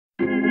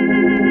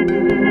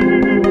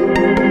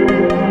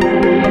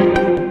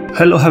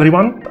Hello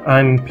everyone,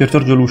 I'm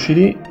Piergiorgio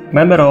Lucidi,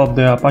 member of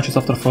the Apache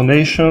Software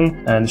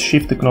Foundation and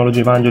Chief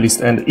Technology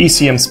Evangelist and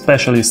ECM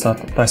Specialist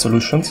at Apache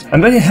Solutions.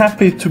 I'm very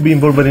happy to be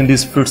involved in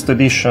this first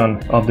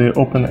edition of the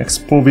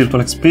OpenExpo virtual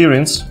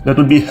experience that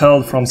will be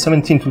held from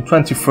 17th to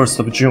 21st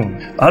of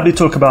June. I'll be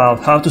talking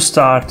about how to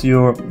start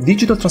your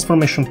digital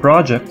transformation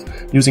project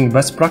using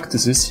best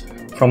practices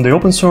from the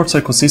open source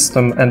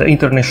ecosystem and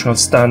international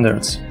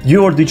standards.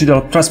 Your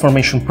digital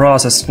transformation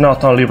process is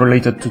not only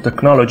related to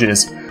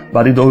technologies,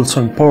 but it's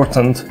also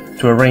important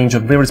to arrange a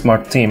very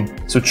smart team.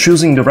 So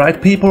choosing the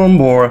right people on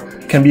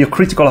board can be a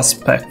critical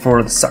aspect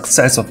for the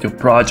success of your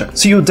project.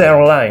 See you there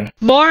online.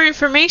 More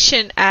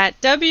information at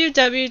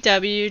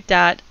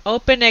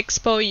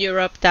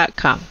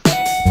www.openexpoeurope.com.